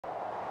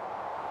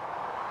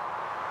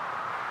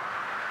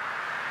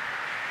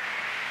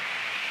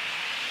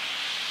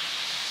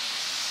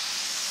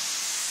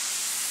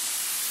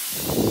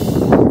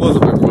What's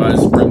up, everybody?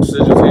 Spring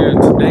Decisions here,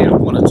 and today I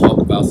want to talk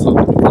about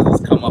something because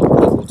it's come up a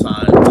couple of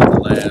times in the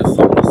last,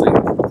 I want to say,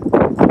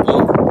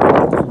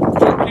 month.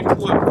 There are people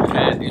who have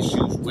had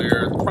issues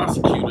where the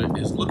prosecutor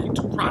is looking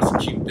to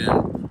prosecute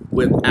them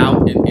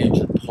without an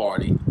injured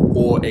party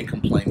or a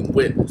complaining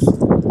witness.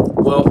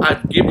 Well,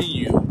 I've given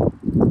you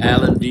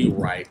Allen v.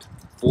 Wright,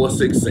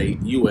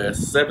 468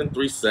 U.S.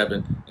 737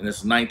 in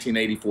this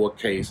 1984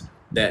 case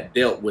that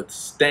dealt with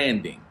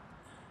standing.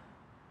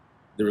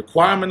 The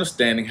requirement of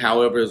standing,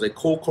 however, is a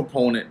core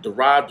component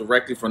derived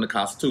directly from the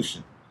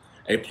Constitution.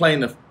 A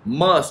plaintiff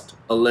must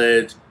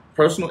allege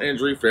personal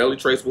injury fairly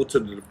traceable to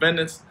the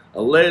defendant's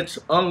alleged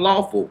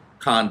unlawful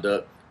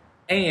conduct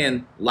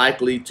and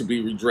likely to be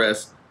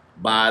redressed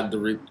by the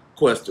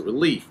requested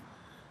relief.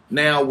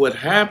 Now, what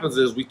happens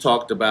is we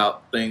talked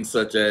about things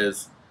such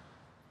as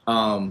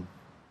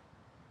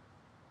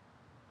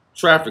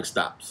traffic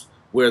stops,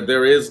 where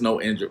there is no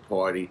injured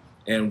party,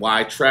 and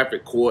why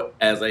traffic court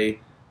as a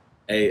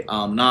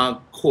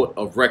non-court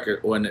of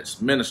record or an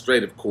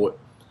administrative court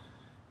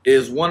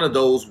is one of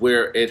those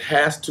where it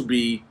has to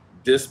be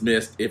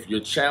dismissed if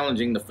you're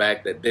challenging the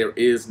fact that there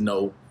is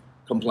no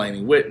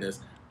complaining witness.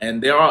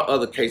 And there are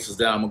other cases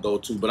that I'm gonna go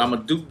to, but I'm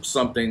gonna do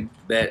something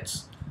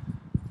that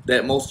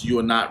most of you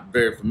are not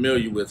very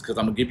familiar with, because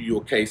I'm gonna give you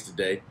a case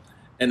today,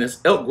 and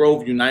it's Elk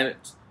Grove United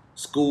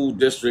School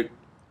District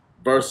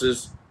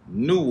versus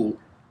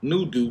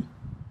Nudu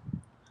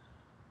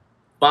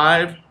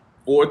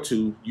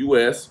 542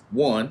 U.S.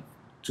 1,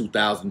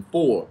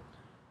 2004.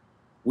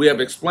 We have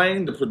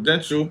explained the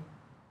prudential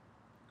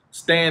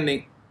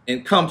standing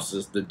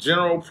encompasses the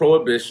general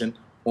prohibition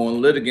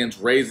on litigants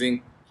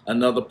raising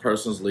another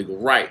person's legal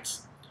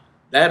rights.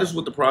 That is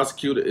what the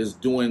prosecutor is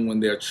doing when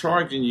they're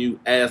charging you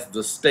as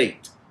the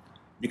state,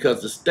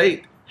 because the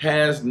state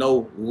has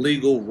no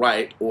legal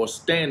right or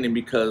standing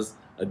because,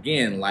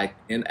 again, like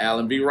in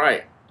Allen v.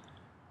 Wright,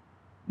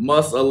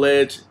 must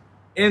allege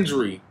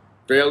injury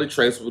fairly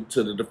traceable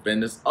to the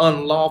defendant's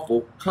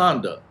unlawful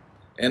conduct.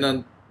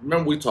 And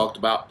remember, we talked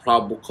about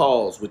probable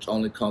cause, which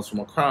only comes from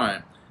a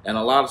crime. And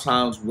a lot of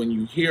times when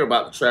you hear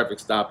about the traffic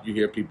stop, you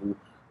hear people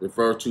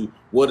refer to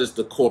what is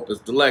the corpus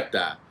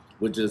delicti,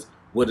 which is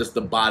what is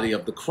the body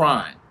of the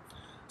crime.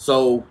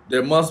 So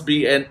there must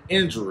be an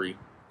injury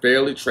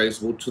fairly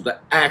traceable to the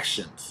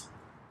actions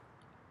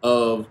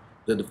of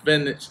the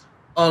defendant's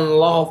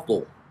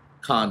unlawful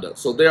conduct.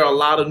 So there are a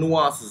lot of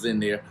nuances in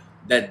there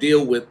that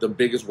deal with the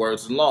biggest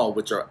words in law,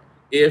 which are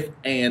if,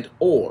 and,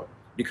 or,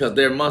 because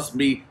there must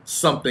be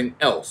something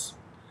else.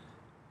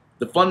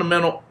 The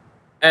fundamental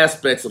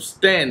aspects of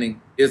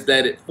standing is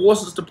that it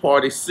forces the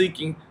party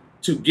seeking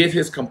to get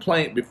his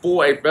complaint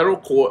before a federal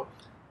court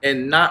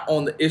and not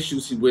on the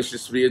issues he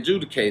wishes to be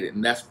adjudicated.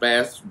 And that's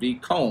Fast v.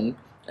 Cone,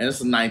 and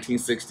it's a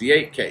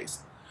 1968 case.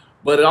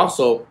 But it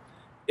also,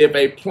 if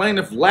a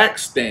plaintiff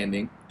lacks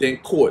standing,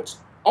 then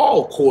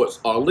all courts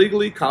are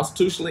legally,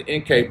 constitutionally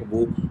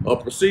incapable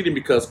of proceeding,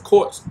 because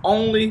courts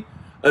only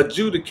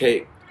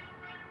adjudicate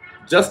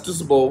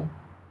justiciable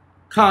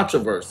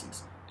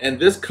controversies. And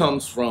this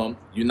comes from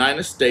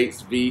United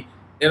States v.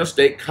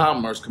 Interstate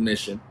Commerce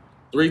Commission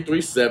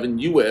 337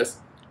 U.S.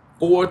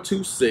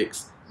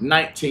 426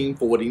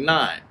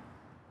 1949.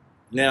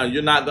 Now,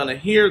 you're not going to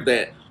hear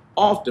that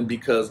often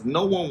because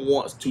no one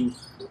wants to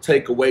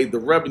take away the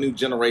revenue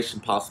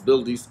generation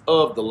possibilities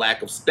of the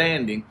lack of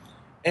standing.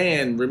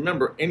 And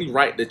remember, any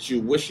right that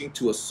you're wishing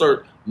to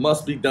assert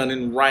must be done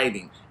in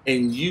writing,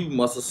 and you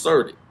must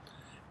assert it.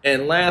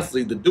 And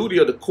lastly, the duty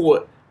of the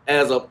court,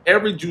 as of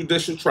every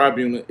judicial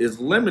tribunal, is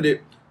limited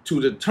to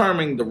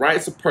determining the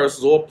rights of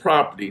persons or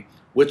property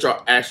which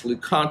are actually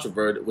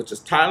controverted, which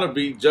is Tyler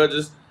v.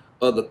 Judges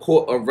of the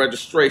Court of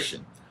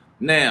Registration.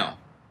 Now,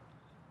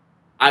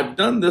 I've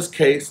done this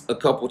case a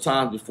couple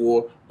times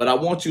before, but I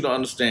want you to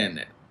understand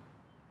that.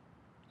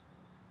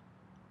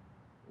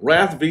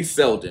 Rath v.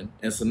 Selden,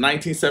 it's a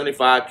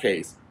 1975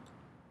 case.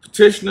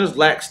 Petitioners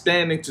lack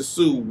standing to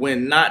sue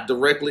when not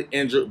directly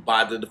injured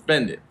by the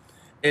defendant.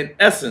 In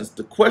essence,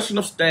 the question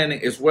of standing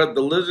is whether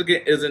the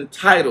litigant is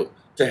entitled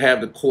to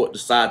have the court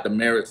decide the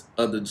merits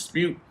of the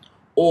dispute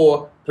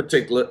or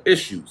particular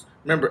issues.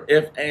 Remember,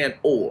 if, and,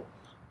 or.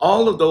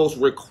 All of those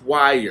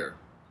require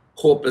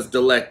corpus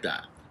delicti,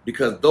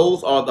 because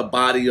those are the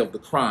body of the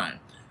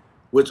crime,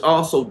 which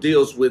also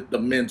deals with the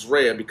mens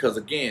rea, because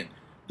again,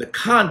 the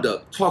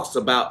conduct talks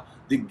about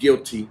the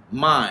guilty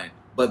mind,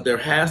 but there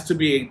has to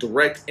be a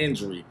direct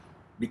injury,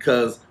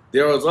 because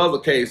there is other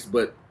case,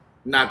 but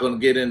not going to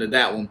get into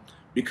that one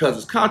because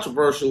it's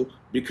controversial,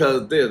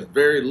 because there's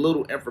very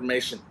little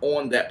information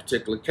on that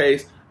particular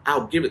case.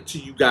 I'll give it to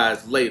you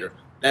guys later.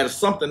 That is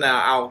something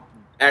that I'll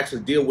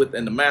actually deal with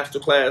in the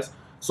masterclass.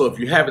 So if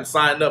you haven't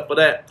signed up for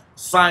that,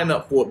 sign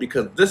up for it,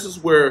 because this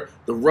is where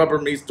the rubber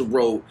meets the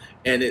road,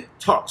 and it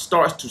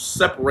starts to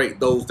separate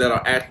those that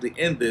are actually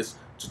in this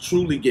to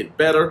truly get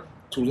better,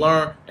 to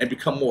learn, and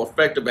become more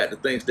effective at the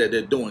things that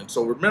they're doing.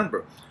 So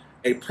remember,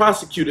 a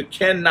prosecutor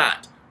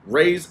cannot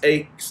raise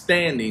a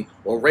standing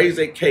or raise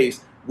a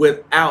case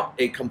without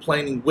a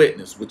complaining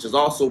witness, which is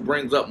also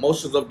brings up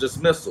motions of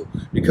dismissal,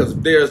 because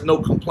if there is no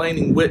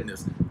complaining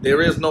witness,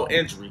 there is no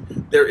injury,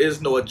 there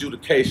is no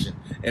adjudication.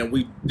 And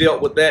we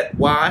dealt with that.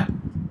 Why?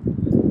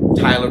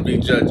 Tyler v.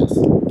 Judges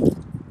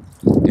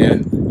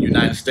in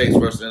United States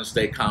versus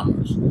Interstate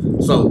Commerce.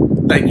 So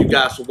thank you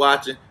guys for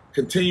watching.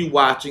 Continue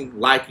watching,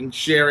 liking,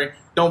 sharing.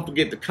 Don't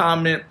forget to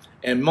comment.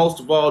 And most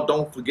of all,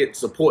 don't forget to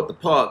support the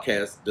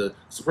podcast, the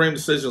Supreme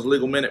Decisions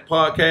Legal Minute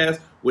podcast,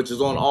 which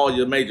is on all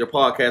your major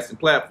podcasting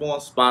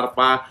platforms,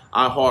 Spotify,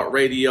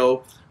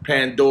 iHeartRadio,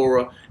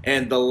 Pandora,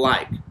 and the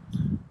like.